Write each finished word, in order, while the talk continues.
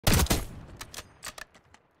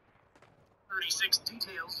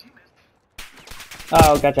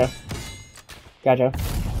Oh, gotcha. Gotcha.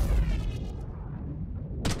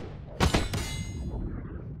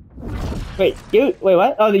 Wait,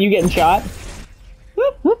 what? Oh, you getting shot?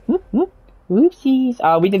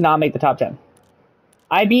 Whoopsies. We did not make the top 10.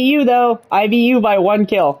 I beat you, though. I beat you by 1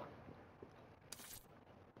 kill.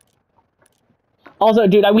 Also,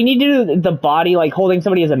 dude, we need to do the body, like, holding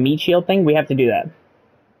somebody as a meat shield thing. We have to do that.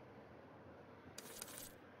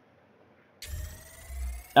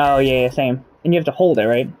 Oh, yeah, same. And you have to hold it,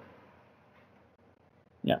 right?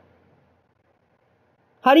 Yeah.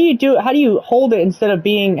 How do you hold it instead of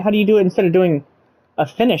being, how do you do it instead of doing a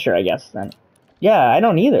finisher, I guess, then? Yeah, I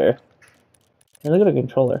don't either. Hey, look at the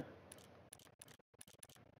controller.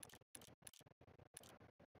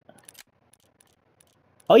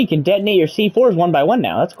 Oh, you can detonate your C4s 1 by 1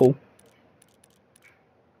 now. That's cool.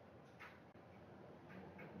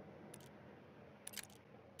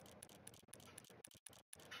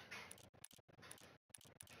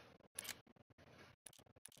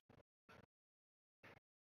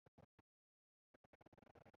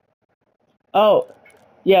 Oh,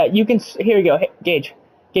 yeah, you can, here we go, hey, Gage.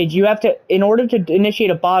 Gage, you have to, in order to initiate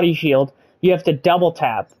a body shield, you have to double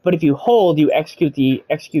tap, but if you hold, you execute the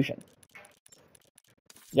execution.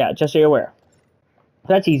 Yeah, just so you're aware.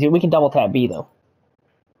 That's easy, we can double tap B, though.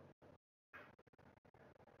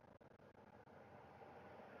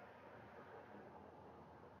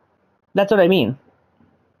 That's what I mean.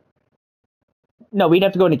 No, we'd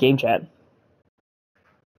have to go into game chat. Do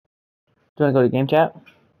you want to go to game chat?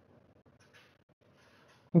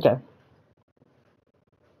 Okay.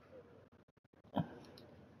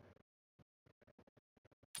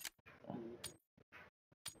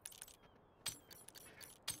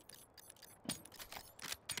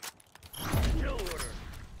 Kill order.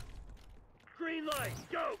 Green light.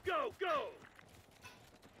 Go, go, go.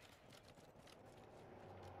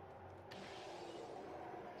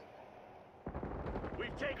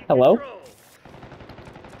 We've taken Hello? control.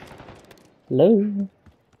 Hello?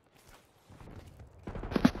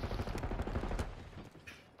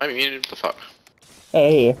 I mean, what the fuck?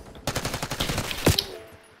 Hey.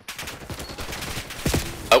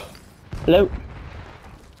 Oh. Hello?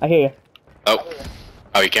 I hear you. Oh.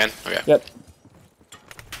 Oh, you can? Okay. Yep.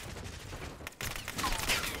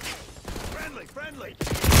 Friendly.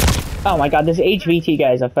 Oh my god, this HVT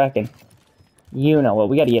guy is a fucking... You know what,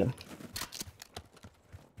 we gotta get him.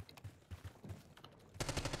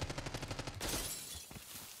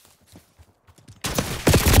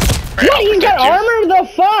 What, he's got armor? The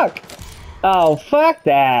fuck? Oh, fuck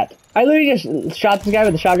that. I literally just shot this guy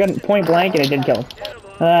with a shotgun point blank and it didn't kill him.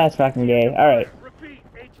 That's fucking gay. Alright. Repeat,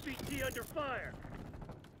 HVT under fire.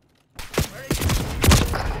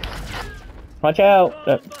 Watch out.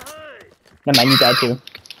 Never mind, you died too.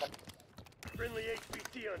 Friendly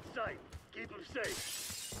HVT on site. Keep him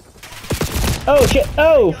safe. Oh shit.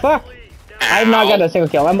 Oh, fuck. I've not got a single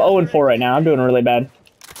kill. I'm 0-4 right now. I'm doing really bad.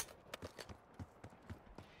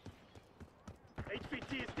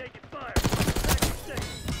 HVT is taking fire.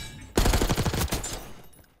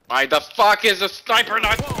 Why the fuck is a sniper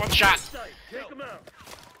not one shot? Take him out.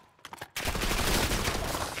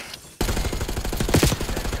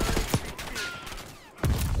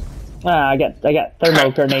 I got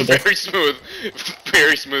thermo grenade. Very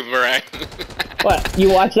smooth Meringue. What? You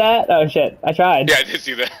watch that? Oh shit! I tried. Yeah, I did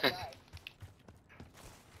see that.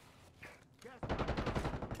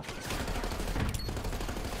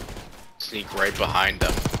 Sneak right behind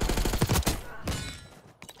them.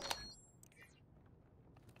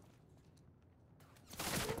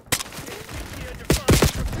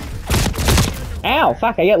 Ow!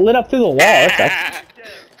 Fuck! I got lit up through the wall. That sucks.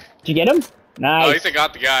 Did you get him? Nice. Oh, at least I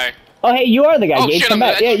got the guy. Oh, hey, you are the guy. Oh, Gage, shit, come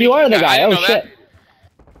back. that's Yeah, you are the speaking. guy. I Oh didn't know shit. that.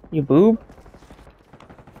 You boob.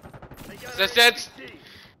 That's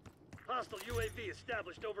Hostile UAV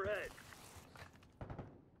established overhead.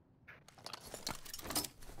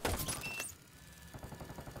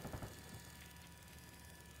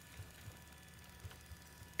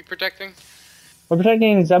 you protecting? We're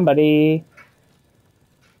protecting somebody.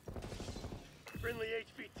 Friendly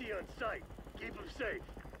HVT on site. Keep him safe.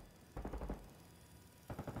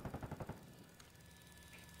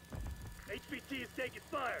 HVT is taking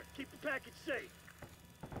fire. Keep the package safe.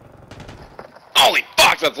 Holy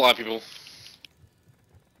fuck, that's a lot of people.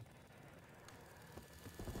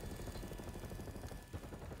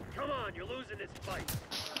 Come on, you're losing this fight.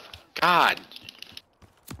 God.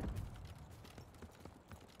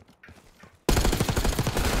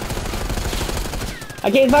 I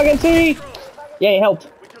can't fucking see. Yeah, it helped.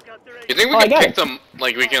 We took out their You think we Oh, I can got pick it. them,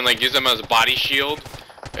 like use them as a body shield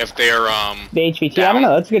if they're The HVT. I down? don't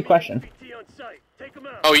know. That's a good question. HVT on site. Take them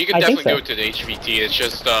out. Oh, you can I think definitely so. do it to the HVT. It's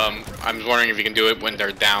just I'm wondering if you can do it when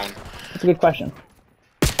they're down. That's a good question.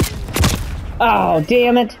 Oh,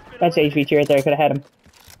 damn it! That's HVT right there. I could have had him.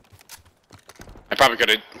 I probably could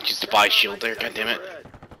have used the buy shield there. God damn it.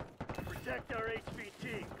 Protect our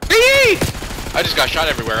HVT. I just got shot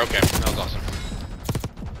everywhere. Okay, that was awesome.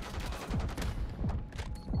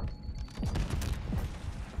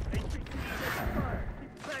 HVT taking fire.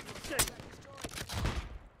 Keep the package safe.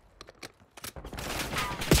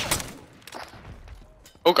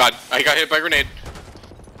 Oh god, I got hit by a grenade.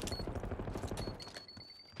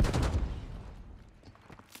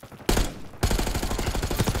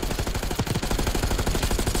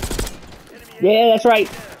 Yeah, that's right.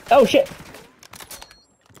 Oh shit.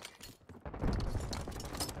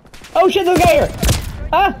 Oh shit, there's a guy here.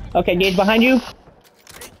 Ah, okay, Gage behind you.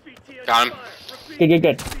 HVT under Got him. fire. Repeat, Good, good,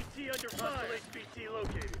 good. HVT under fire. HVT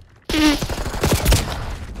located.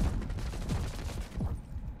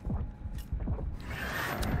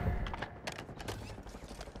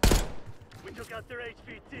 We took out their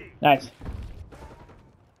HVT. Nice.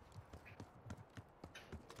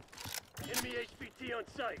 Enemy HVT on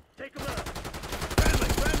site. Take them out. Friendly,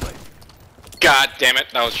 friendly. God damn it,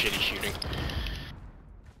 that was shitty shooting.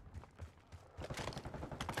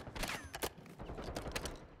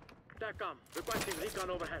 TACOM, requesting recon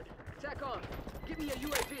overhead. TACOM, give me a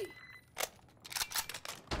UAV.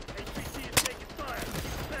 HVT is taking fire.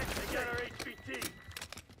 Back, they got our HVT.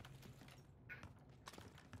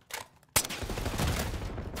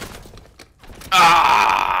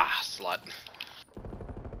 Ah, slut.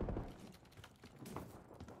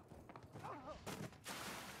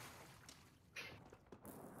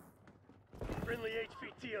 Friendly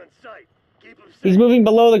HVT on site. Keep them safe. He's moving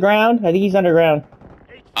below the ground. I think he's underground.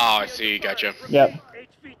 HVT Oh, I under see, fire. gotcha. Repeat, Yep.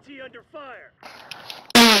 HVT under fire.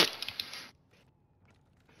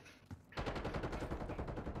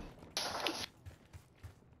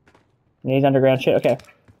 Yeah, he's underground. Shit. Okay.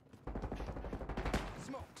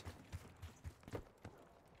 Smoked.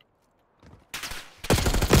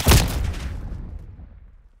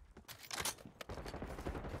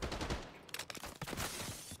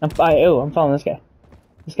 I'm following this guy.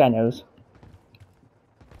 This guy knows.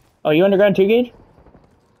 Oh, you underground too, Gage?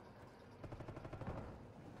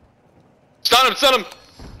 Stun him, stun him!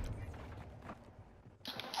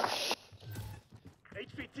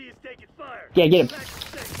 HVT is taking fire. Yeah, get him. Back to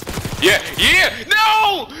safe. Yeah, yeah!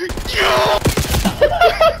 No! Yeah!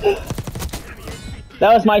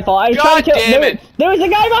 That was my fault. I was God trying to kill. damn it. There was a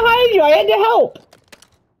guy behind you. I had to help.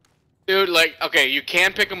 Dude, like, okay, you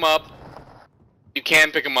can pick them up. You can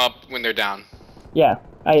pick them up when they're down. Yeah.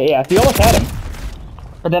 Yeah. You almost had him.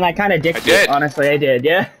 But then I kind of dicked I did. it. Honestly, I did.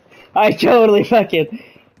 Yeah. I totally fucking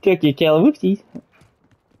took you, Caleb. Whoopsies.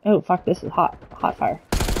 Oh fuck! This is hot. Hot fire.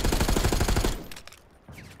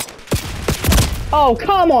 Oh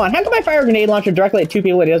come on! How come I fire a grenade launcher directly at two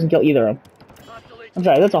people and it doesn't kill either of them? Hostile I'm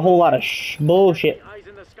sorry. That's a whole lot of bullshit. Eyes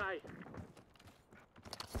in the sky.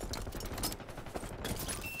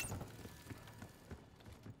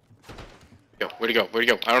 Yo, where'd he go? Where'd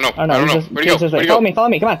he go? I don't know. Oh no! I don't know. he's just- Where'd he go? he's just Where'd like, he go? follow me! Follow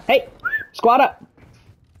me! Come on! Hey! Squad up!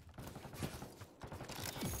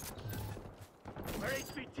 Our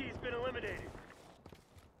HVT's been eliminated.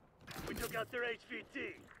 We took out their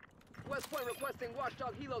HVT. West Point requesting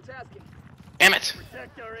Watchdog Helo tasking. Damn it!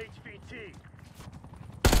 Protect our HVT.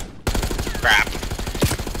 Crap.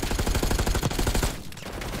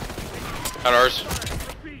 Not ours.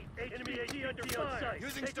 Repeat, enemy HVT under fire.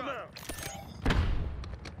 Using Take them stun. out.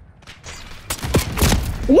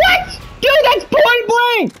 What? Dude, that's point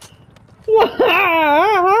blank!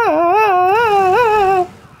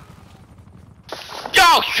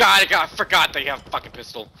 Oh god, I forgot they have a fucking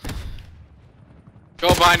pistol. Go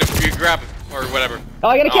behind him, you grab him, or whatever. Oh,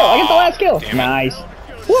 I got a kill! I got the last kill! Damn it. Nice.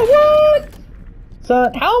 What? So, how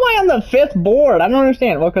am I on the 5th board? I don't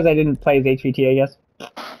understand. Well, because I didn't play as HVT, I guess.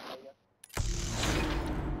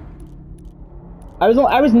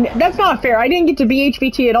 That's not fair. I didn't get to be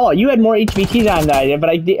HVT at all. You had more HVT time than I did, but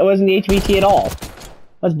I wasn't the HVT at all.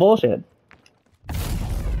 That's bullshit.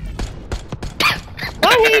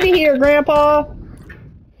 I hate it here, Grandpa!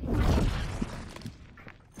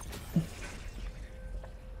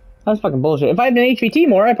 That's fucking bullshit. If I had been HVT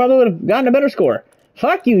more, I probably would have gotten a better score.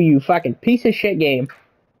 Fuck you, you fucking piece of shit game.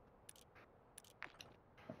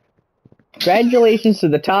 Congratulations to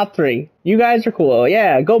the top 3. You guys are cool.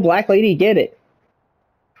 Yeah, go Black Lady, get it.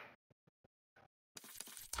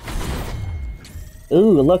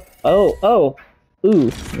 Ooh, look. Oh.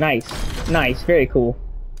 Ooh, nice. Nice, very cool.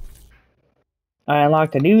 I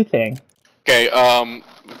unlocked a new thing. Okay,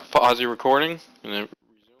 pause your recording, and then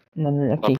And then, okay.